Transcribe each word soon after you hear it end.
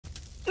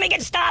Make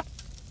it stop!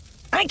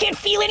 I can't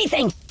feel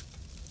anything!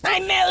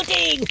 I'm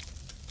melting!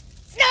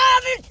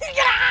 Stop!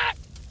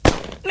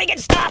 Make it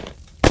stop!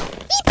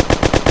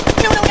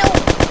 No, no, no!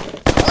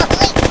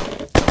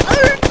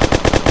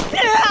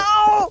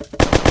 No!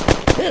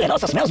 Ugh, it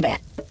also smells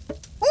bad.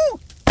 Ooh.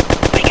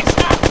 Make it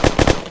stop!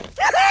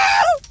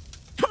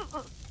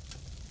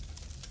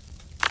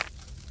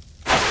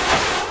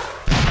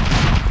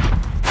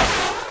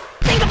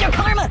 Think of your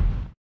karma!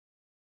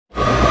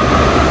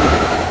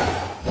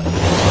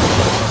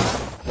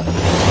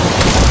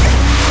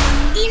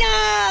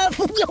 Enough!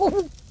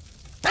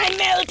 I'm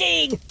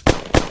melting!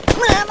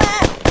 Mama!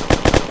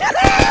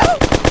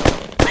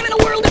 I'm in a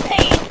world of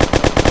pain!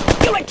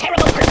 You're a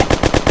terrible person!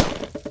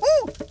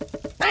 Ooh.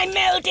 I'm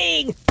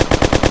melting!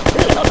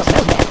 Ugh, it also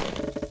smells bad.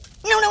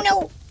 No, no,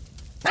 no!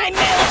 I'm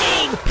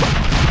melting!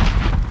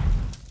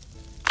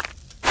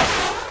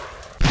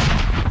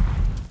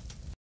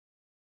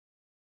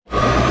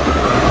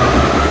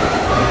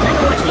 Can I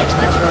go watch the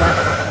X-Files for a while?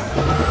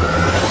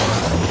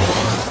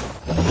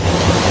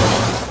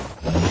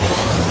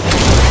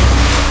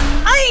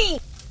 Aye!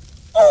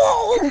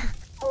 Oh!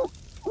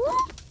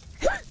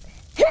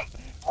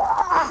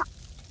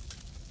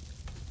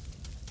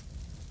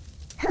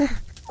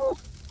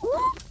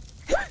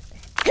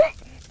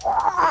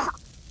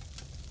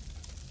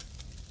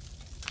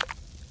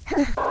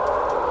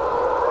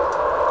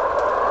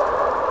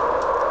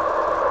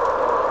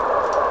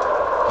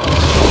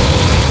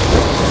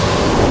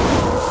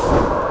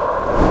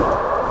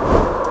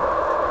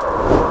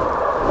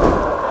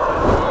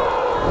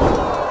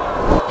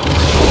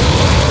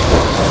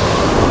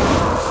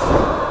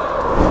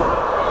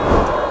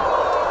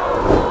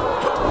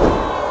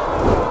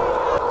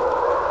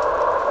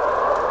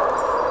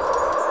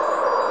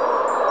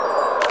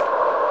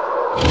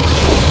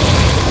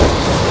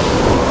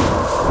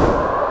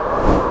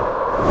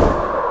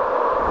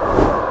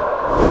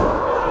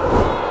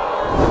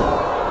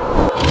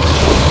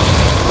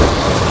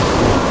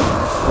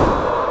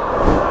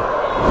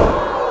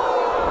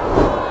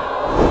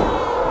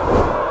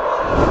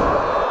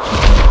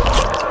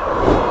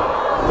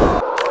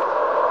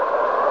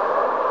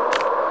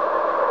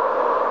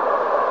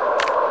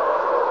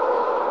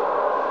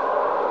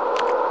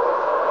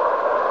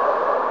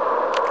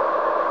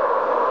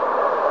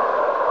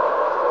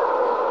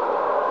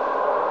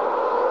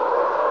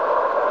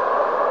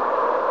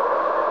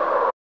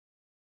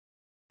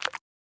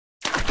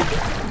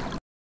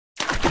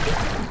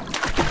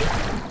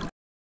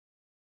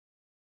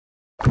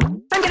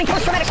 I'm getting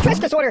post-traumatic stress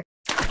disorder!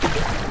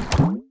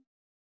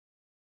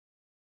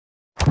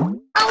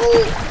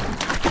 Oh!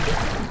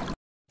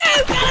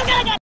 Oh,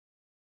 God!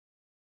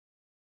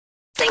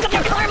 Think of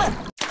your karma!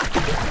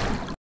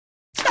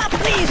 Stop,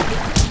 please!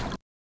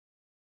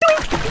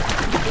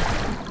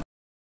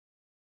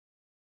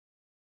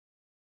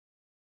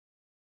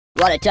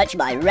 Want to touch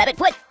my rabbit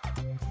foot?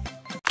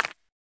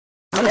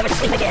 I'll never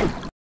sleep again!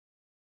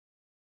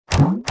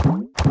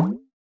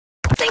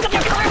 Think of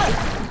your karma!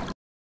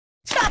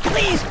 Stop,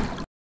 please!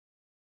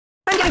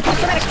 I'm getting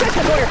post-traumatic stress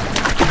disorder!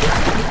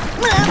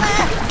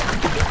 Mama!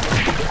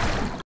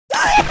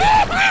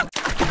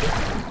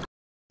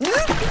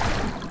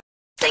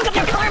 Think of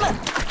your karma!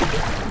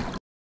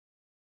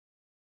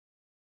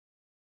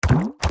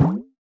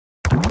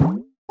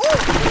 Ooh.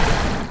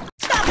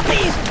 Stop,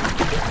 please!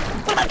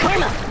 What about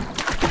karma?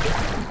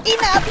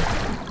 Enough!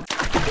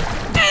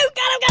 Oh,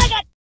 God!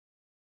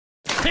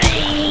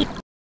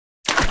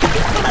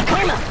 What about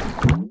karma?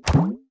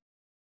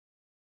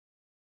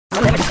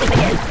 I'll never sleep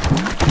again.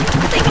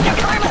 Think of your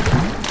karma!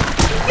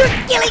 You're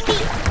killing me!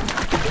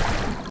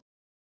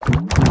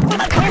 What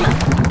about karma?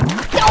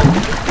 No!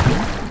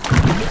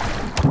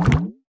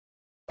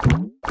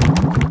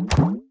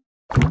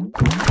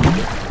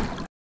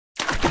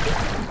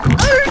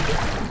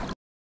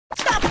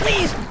 Stop,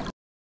 please!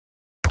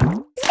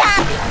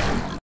 Stop!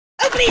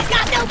 Oh, please,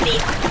 God, no,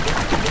 please!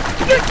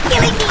 You're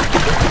killing me!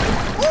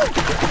 Ooh.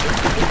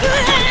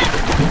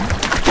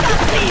 Stop,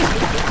 please!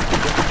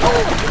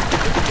 Oh!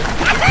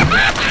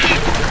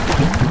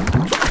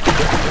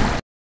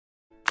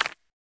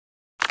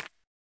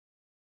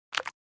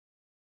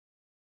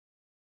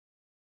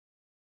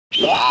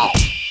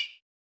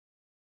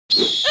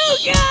 Oh,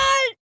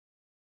 God!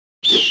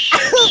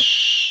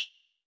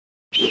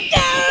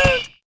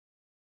 Don't!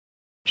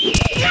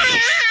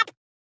 Stop!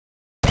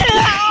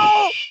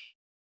 No!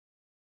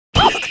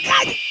 Oh,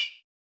 God!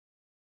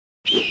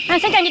 I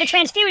think I need a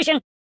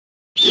transfusion.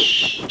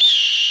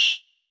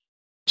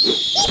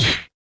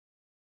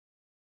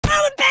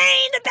 Oh,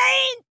 the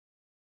pain!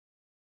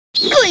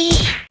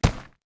 Please!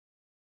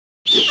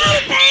 Oh,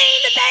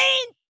 the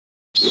pain!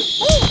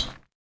 Ooh.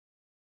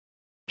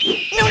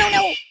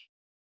 No!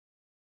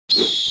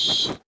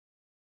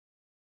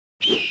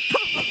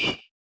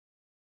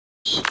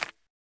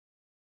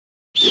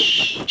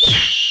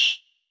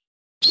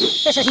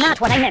 This is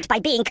not what I meant by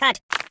being cut.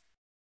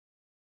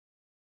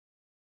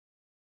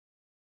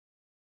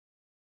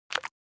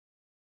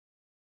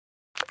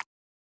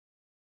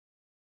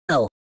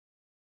 Oh.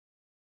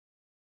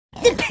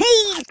 The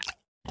pain!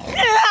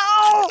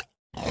 No!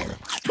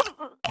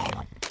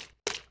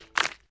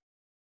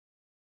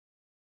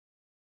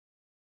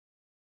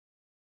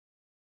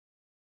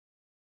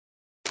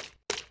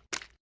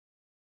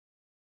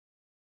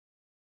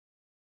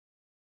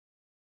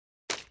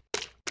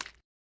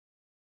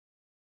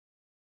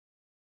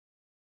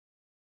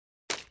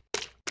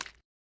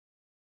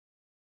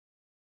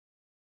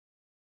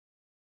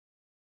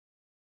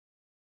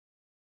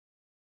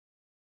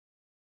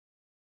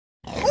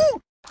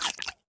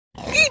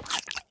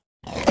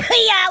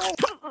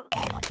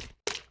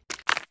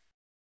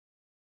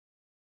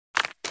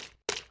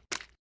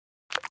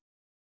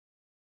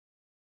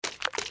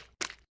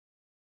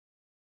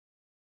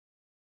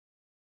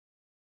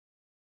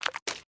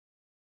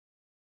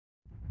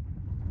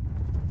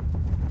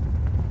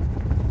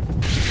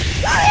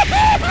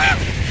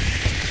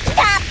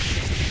 Stop!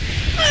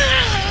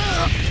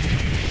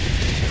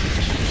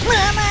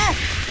 Mama!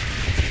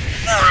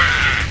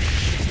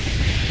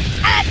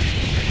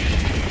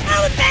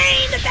 Oh, the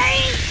pain! The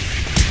pain!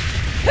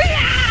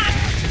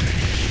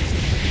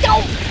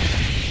 Don't!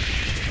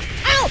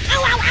 Ow!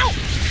 Ow! Ow! Ow!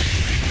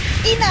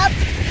 Enough!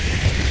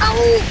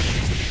 Oh!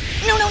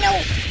 No! No! No!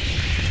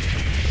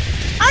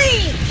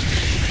 Ay!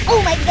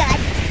 Oh my God!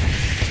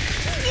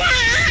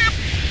 Stop!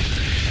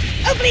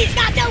 Oh, please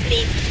stop! No,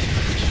 please!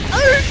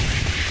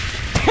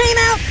 Time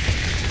out!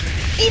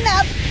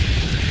 Enough!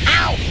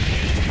 Ow!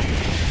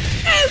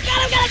 Oh,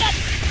 God! Oh, God! Oh, God!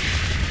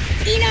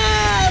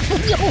 Enough!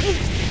 Oh!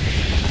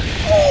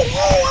 Oh!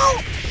 Oh!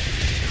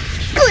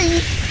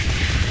 Please!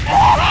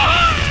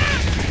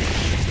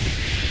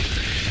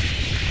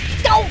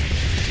 Don't!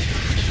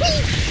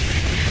 Please!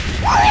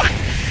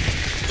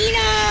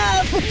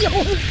 Enough!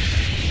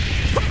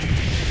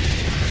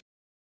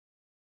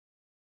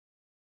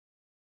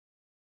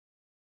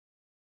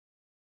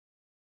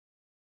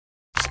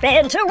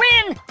 Spin to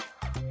win!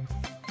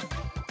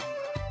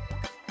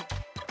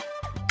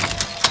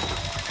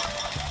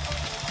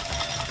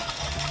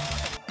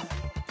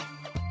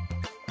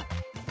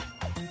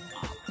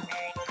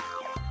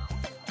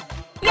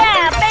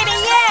 Yeah, baby,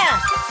 yeah!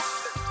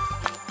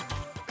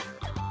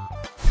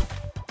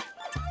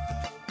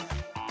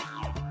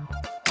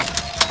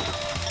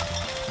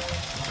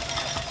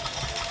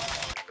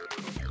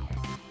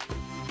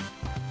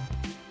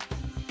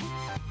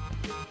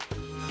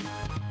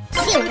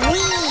 Sweet!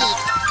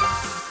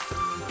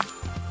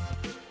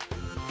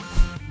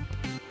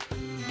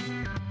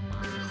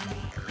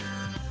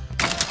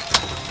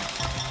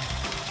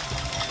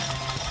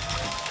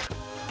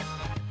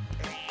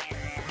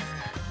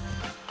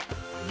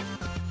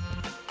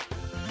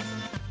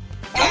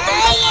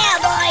 Yeah,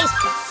 boys!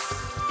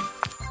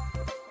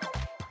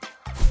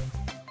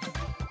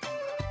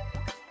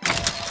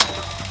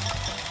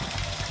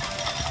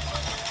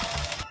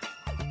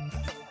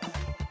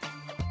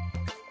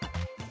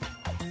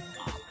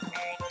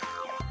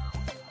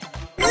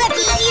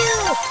 Lucky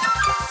you!